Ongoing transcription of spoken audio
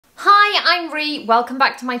I'm Ree. Welcome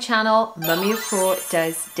back to my channel, Mummy of Four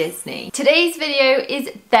Does Disney. Today's video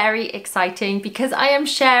is very exciting because I am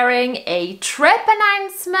sharing a trip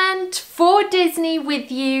announcement for Disney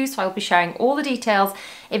with you. So I'll be sharing all the details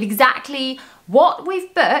of exactly what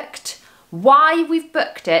we've booked, why we've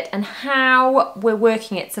booked it, and how we're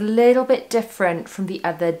working it. It's a little bit different from the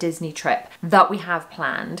other Disney trip that we have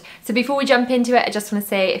planned. So before we jump into it, I just want to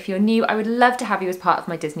say, if you're new, I would love to have you as part of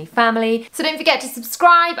my Disney family. So don't forget to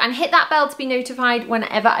subscribe and hit that bell to be notified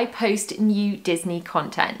whenever I post new Disney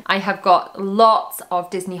content. I have got lots of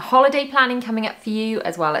Disney holiday planning coming up for you,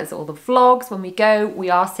 as well as all the vlogs when we go. We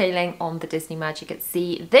are sailing on the Disney Magic at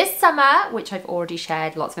Sea this summer, which I've already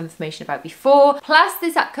shared lots of information about before, plus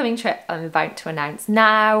this upcoming trip I'm about to announce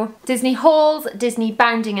now, Disney hauls, Disney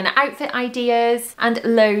bounding and outfit ideas, and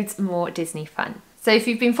loads more Disney fun. So if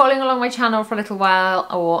you've been following along my channel for a little while,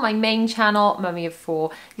 or my main channel, Mummy of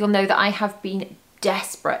Four, you'll know that I have been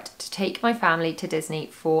desperate to take my family to Disney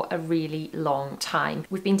for a really long time.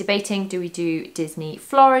 We've been debating, do we do Disney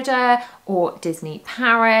Florida or Disney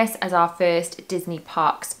Paris as our first Disney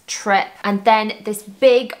parks trip? And then this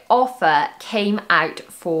big offer came out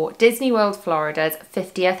for Disney World Florida's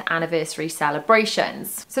 50th anniversary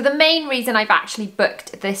celebrations. So the main reason I've actually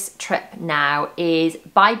booked this trip now is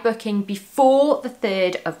by booking before the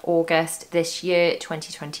 3rd of August this year,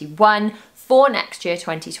 2021, for next year,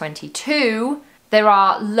 2022, there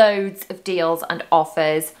are loads of deals and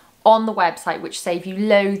offers on the website which save you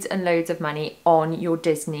loads and loads of money on your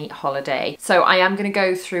Disney holiday. So I am going to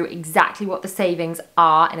go through exactly what the savings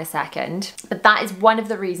are in a second, but that is one of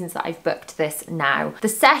the reasons that I've booked this now. The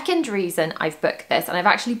second reason I've booked this, and I've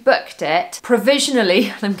actually booked it provisionally,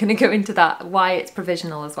 and I'm going to go into that, why it's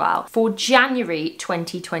provisional as well, for January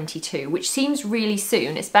 2022, which seems really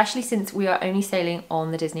soon, especially since we are only sailing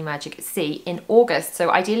on the Disney Magic at Sea in August.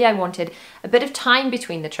 So ideally I wanted a bit of time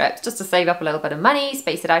between the trips just to save up a little bit of money,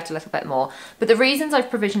 space it out a little bit more. But the reasons I've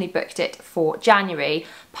provisionally booked it for January,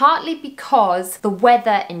 partly because the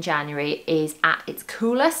weather in January is at its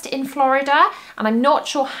coolest in Florida, and I'm not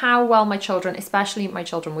sure how well my children, especially my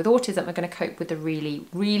children with autism, are going to cope with the really,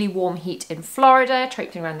 really warm heat in Florida,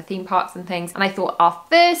 traipsing around the theme parks and things. And I thought our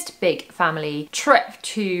first big family trip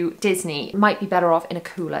to Disney might be better off in a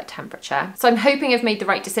cooler temperature. So I'm hoping I've made the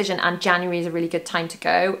right decision, and January is a really good time to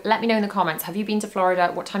go. Let me know in the comments, have you been to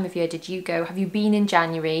Florida? What time of year did you go? Have you been in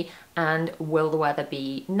January? And will the weather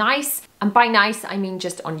be nice? And by nice, I mean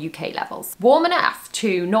just on UK levels. Warm enough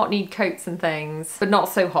to not need coats and things, but not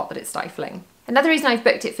so hot that it's stifling. Another reason I've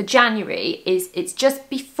booked it for January is it's just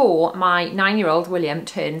before my 9-year-old William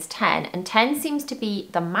turns 10, and 10 seems to be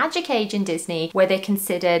the magic age in Disney where they're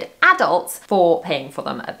considered adults for paying for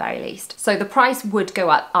them at very least. So the price would go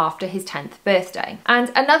up after his 10th birthday.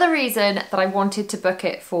 And another reason that I wanted to book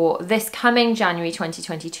it for this coming January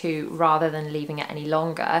 2022 rather than leaving it any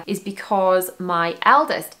longer is because my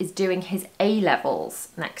eldest is doing his A-levels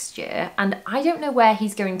next year, and I don't know where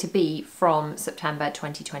he's going to be from September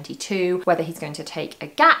 2022, whether he's going to take a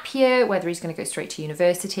gap year, whether he's going to go straight to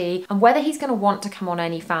university, and whether he's going to want to come on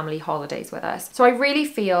any family holidays with us. So I really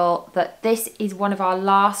feel that this is one of our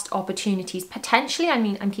last opportunities, potentially. I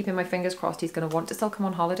mean, I'm keeping my fingers crossed he's going to want to still come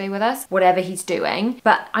on holiday with us, whatever he's doing,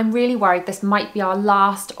 but I'm really worried this might be our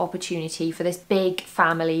last opportunity for this big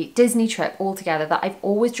family Disney trip altogether that I've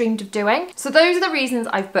always dreamed of doing. So those are the reasons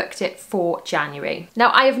I've booked it for January.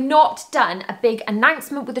 Now, I have not done a big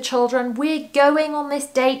announcement with the children. We're going on this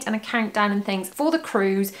date and a countdown and things for the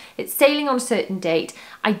cruise. It's sailing on a certain date.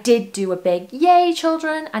 I did do a big yay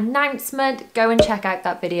children announcement. Go and check out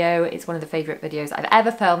that video. It's one of the favorite videos I've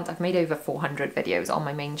ever filmed. I've made over 400 videos on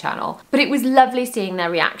my main channel, but it was lovely seeing their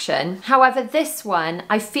reaction. However, this one,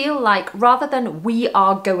 I feel like rather than we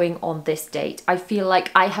are going on this date, I feel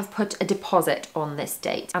like I have put a deposit on this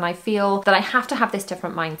date, and I feel that I have to have this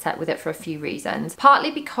different mindset with it for a few reasons.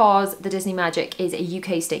 Partly because the Disney Magic is a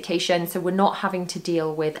UK staycation, so we're not having to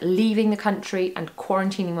deal with leaving the country and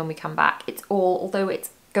quarantining when we come back. It's all, although it's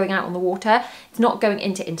going out on the water, it's not going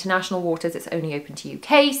into international waters, it's only open to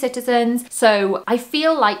UK citizens. So I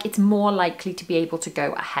feel like it's more likely to be able to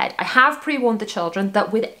go ahead. I have pre-warned the children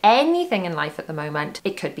that with anything in life at the moment,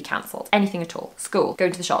 it could be cancelled. Anything at all. School,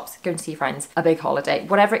 going to the shops, going to see friends, a big holiday,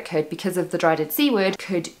 whatever it could, because of the dreaded C word,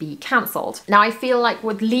 could be cancelled. Now I feel like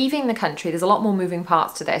with leaving the country, there's a lot more moving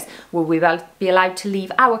parts to this. Will we be allowed to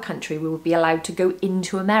leave our country? Will we be allowed to go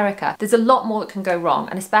into America? There's a lot more that can go wrong,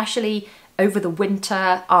 and especially over the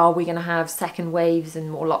winter, are we going to have second waves and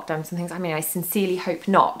more lockdowns and things? I mean, I sincerely hope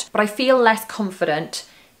not, but I feel less confident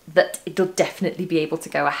that it'll definitely be able to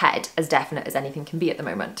go ahead, as definite as anything can be at the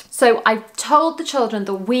moment. So I've told the children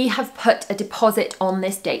that we have put a deposit on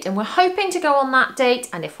this date and we're hoping to go on that date,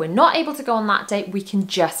 and if we're not able to go on that date, we can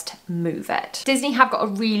just move it. Disney have got a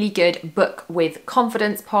really good book with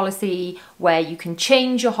confidence policy where you can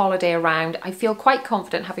change your holiday around. I feel quite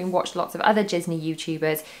confident, having watched lots of other Disney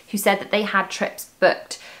YouTubers who said that they had trips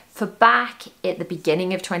booked for back at the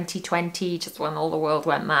beginning of 2020, just when all the world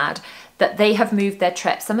went mad, that they have moved their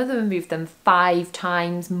trips. Some of them have moved them 5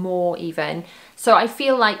 times more even. So I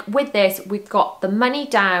feel like with this, we've got the money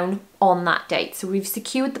down on that date. So we've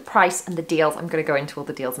secured the price and the deals. I'm going to go into all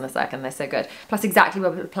the deals in a second. They're so good. Plus exactly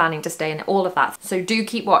where we're planning to stay and all of that. So do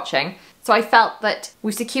keep watching. So I felt that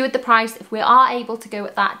we've secured the price. If we are able to go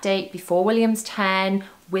at that date before William's 10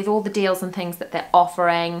 with all the deals and things that they're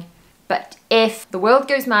offering, but if the world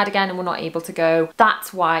goes mad again and we're not able to go,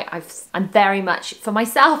 that's why I'm very much, for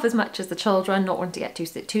myself as much as the children, not wanting to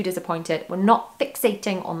get too disappointed, we're not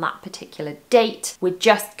fixating on that particular date. We're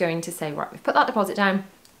just going to say, right, we've put that deposit down.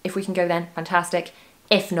 If we can go then, fantastic.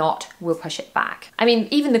 If not, we'll push it back. I mean,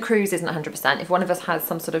 even the cruise isn't 100%. If one of us has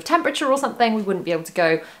some sort of temperature or something, we wouldn't be able to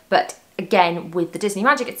go. But again, with the Disney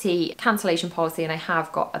Magic at Sea cancellation policy, and I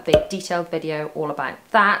have got a big detailed video all about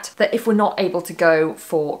that, that if we're not able to go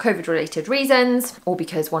for COVID related reasons or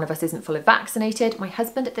because one of us isn't fully vaccinated, my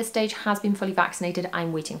husband at this stage has been fully vaccinated.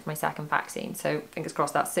 I'm waiting for my second vaccine, so fingers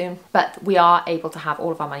crossed that's soon. But we are able to have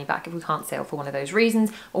all of our money back if we can't sail for one of those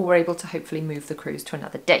reasons, or we're able to hopefully move the cruise to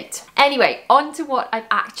another date. Anyway, on to what I've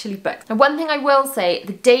actually booked. And one thing I will say,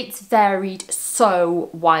 the dates varied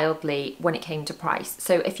so wildly when it came to price.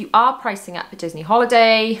 So if you are pricing up a Disney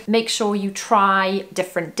holiday, make sure you try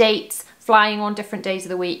different dates, flying on different days of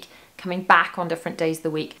the week, coming back on different days of the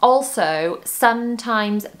week. Also,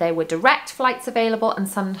 sometimes there were direct flights available and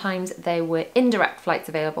sometimes there were indirect flights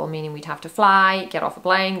available, meaning we'd have to fly, get off a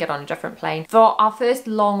plane, get on a different plane. For our first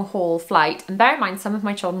long haul flight, and bear in mind some of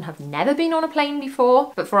my children have never been on a plane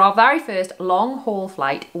before, but for our very first long haul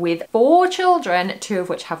flight with 4 children, 2 of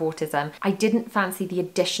which have autism, I didn't fancy the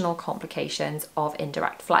additional complications of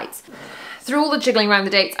indirect flights. Through all the jiggling around the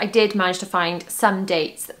dates, I did manage to find some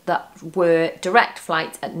dates that were direct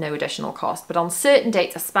flights at no additional cost. But on certain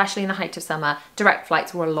dates, especially in the height of summer, direct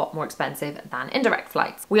flights were a lot more expensive than indirect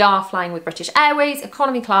flights. We are flying with British Airways,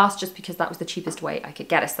 economy class, just because that was the cheapest way I could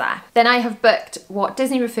get us there. Then I have booked what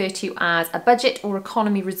Disney refer to as a budget or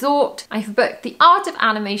economy resort. I have booked the Art of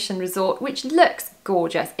Animation Resort, which looks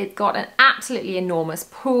gorgeous. It's got an absolutely enormous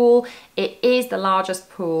pool. It is the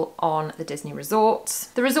largest pool on the Disney resorts.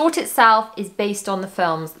 The resort itself is based on the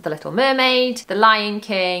films The Little Mermaid, The Lion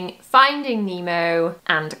King, Finding Nemo,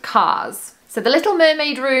 and Cars. So The Little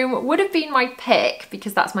Mermaid room would have been my pick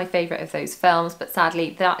because that's my favourite of those films, but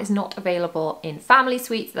sadly that is not available in family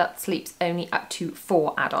suites. That sleeps only up to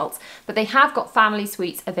 4 adults. But they have got family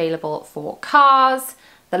suites available for Cars,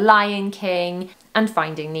 The Lion King, and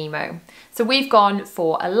Finding Nemo. So we've gone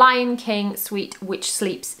for a Lion King suite which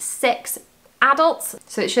sleeps 6 adults,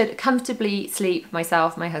 so it should comfortably sleep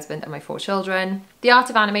myself, my husband and my 4 children. The Art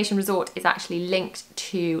of Animation Resort is actually linked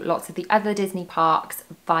to lots of the other Disney parks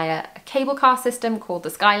via a cable car system called the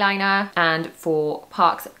Skyliner, and for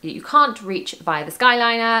parks that you can't reach via the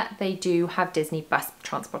Skyliner, they do have Disney bus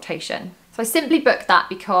transportation. So I simply booked that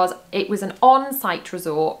because it was an on-site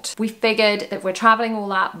resort. We figured that if we're traveling all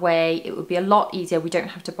that way, it would be a lot easier. We don't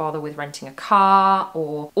have to bother with renting a car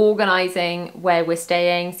or organising where we're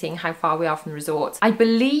staying, seeing how far we are from the resort. I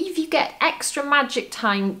believe you get extra magic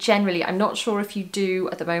time generally. I'm not sure if you do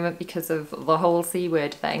at the moment because of the whole C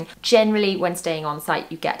word thing. Generally, when staying on site,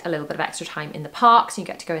 you get a little bit of extra time in the parks. You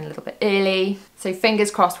get to go in a little bit early. So fingers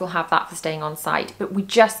crossed we'll have that for staying on site. But we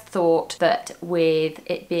just thought that with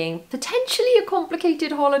it being potentially a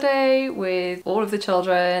complicated holiday with all of the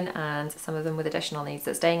children and some of them with additional needs,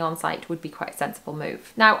 that staying on site would be quite a sensible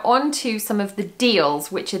move. Now on to some of the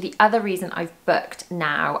deals, which are the other reason I've booked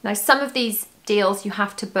now. Now some of these deals you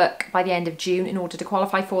have to book by the end of June in order to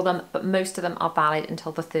qualify for them, but most of them are valid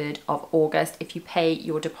until the 3rd of August if you pay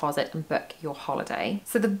your deposit and book your holiday.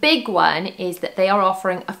 So the big one is that they are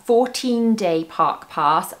offering a 14-day park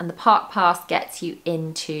pass, and the park pass gets you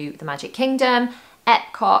into the Magic Kingdom,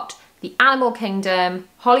 Epcot, the Animal Kingdom,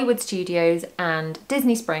 Hollywood Studios and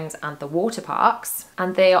Disney Springs and the water parks.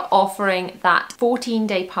 And they are offering that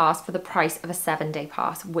 14-day pass for the price of a 7-day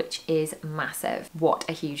pass, which is massive. What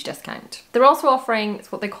a huge discount. They're also offering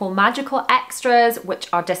what they call magical extras, which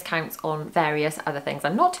are discounts on various other things.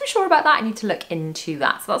 I'm not too sure about that. I need to look into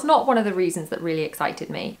that. So that's not one of the reasons that really excited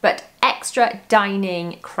me. But extra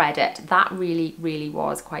dining credit. That really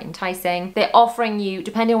was quite enticing. They're offering you,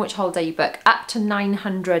 depending on which holiday you book, up to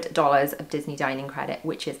 $900 of Disney dining credit,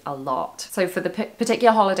 which is a lot. So for the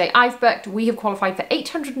particular holiday I've booked, we have qualified for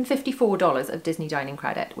 $854 of Disney dining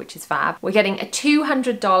credit, which is fab. We're getting a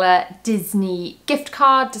 $200 Disney gift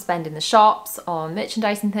card to spend in the shops on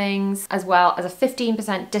merchandise and things, as well as a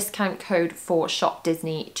 15% discount code for Shop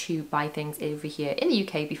Disney to buy things over here in the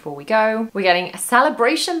UK before we go. We're getting a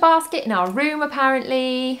celebration basket in our room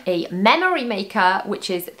apparently, a memory maker, which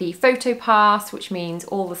is the photo pass, which means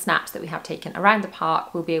all the snaps that we have taken around the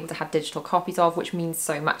park we'll be able to have digital copies of, which means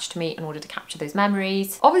so much to me in order to capture those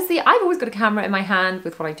memories. Obviously, I've always got a camera in my hand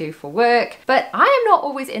with what I do for work, but I am not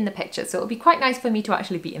always in the pictures, so it'll be quite nice for me to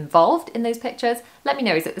actually be involved in those pictures. Let me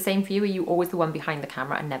know, is it the same for you? Are you always the one behind the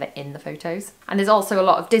camera and never in the photos? And there's also a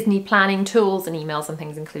lot of Disney planning tools and emails and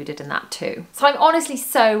things included in that too. So I'm honestly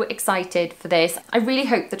so excited for this. I really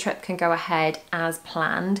hope the trip can go ahead as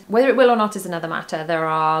planned. Whether it will or not is another matter. There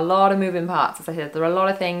are a lot of moving parts, as I said. There are a lot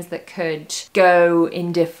of things that could go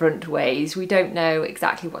in different ways. We don't know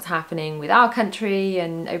exactly what's happening with our country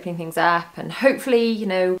and opening things up, and hopefully, you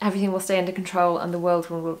know, everything will stay under control and the world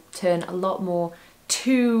will turn a lot more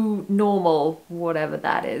to normal, whatever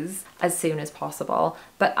that is, as soon as possible.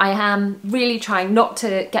 But I am really trying not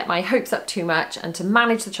to get my hopes up too much and to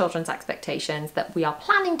manage the children's expectations that we are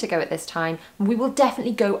planning to go at this time. We will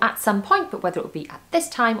definitely go at some point, but whether it will be at this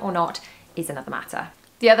time or not is another matter.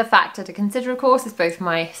 The other factor to consider, of course, is both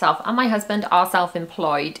myself and my husband are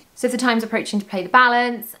self-employed. So if the time's approaching to pay the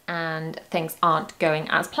balance and things aren't going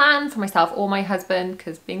as planned for myself or my husband,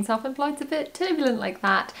 because being self-employed is a bit turbulent like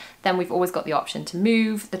that, then we've always got the option to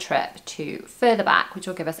move the trip to further back, which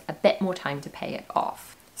will give us a bit more time to pay it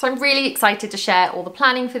off. So I'm really excited to share all the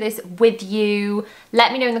planning for this with you.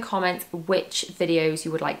 Let me know in the comments which videos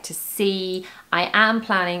you would like to see. I am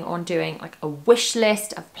planning on doing like a wish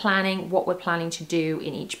list of planning what we're planning to do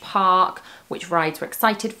in each park, which rides we're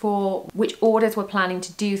excited for, which orders we're planning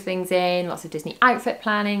to do things in, lots of Disney outfit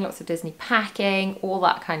planning, lots of Disney packing, all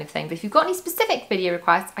that kind of thing. But if you've got any specific video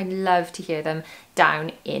requests, I'd love to hear them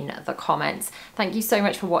down in the comments. Thank you so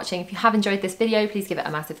much for watching. If you have enjoyed this video, please give it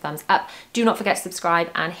a massive thumbs up. Do not forget to subscribe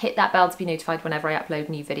and hit that bell to be notified whenever I upload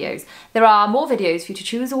new videos. There are more videos for you to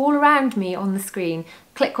choose all around me on the screen.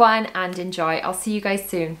 Click one and enjoy. I'll see you guys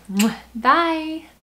soon. Bye!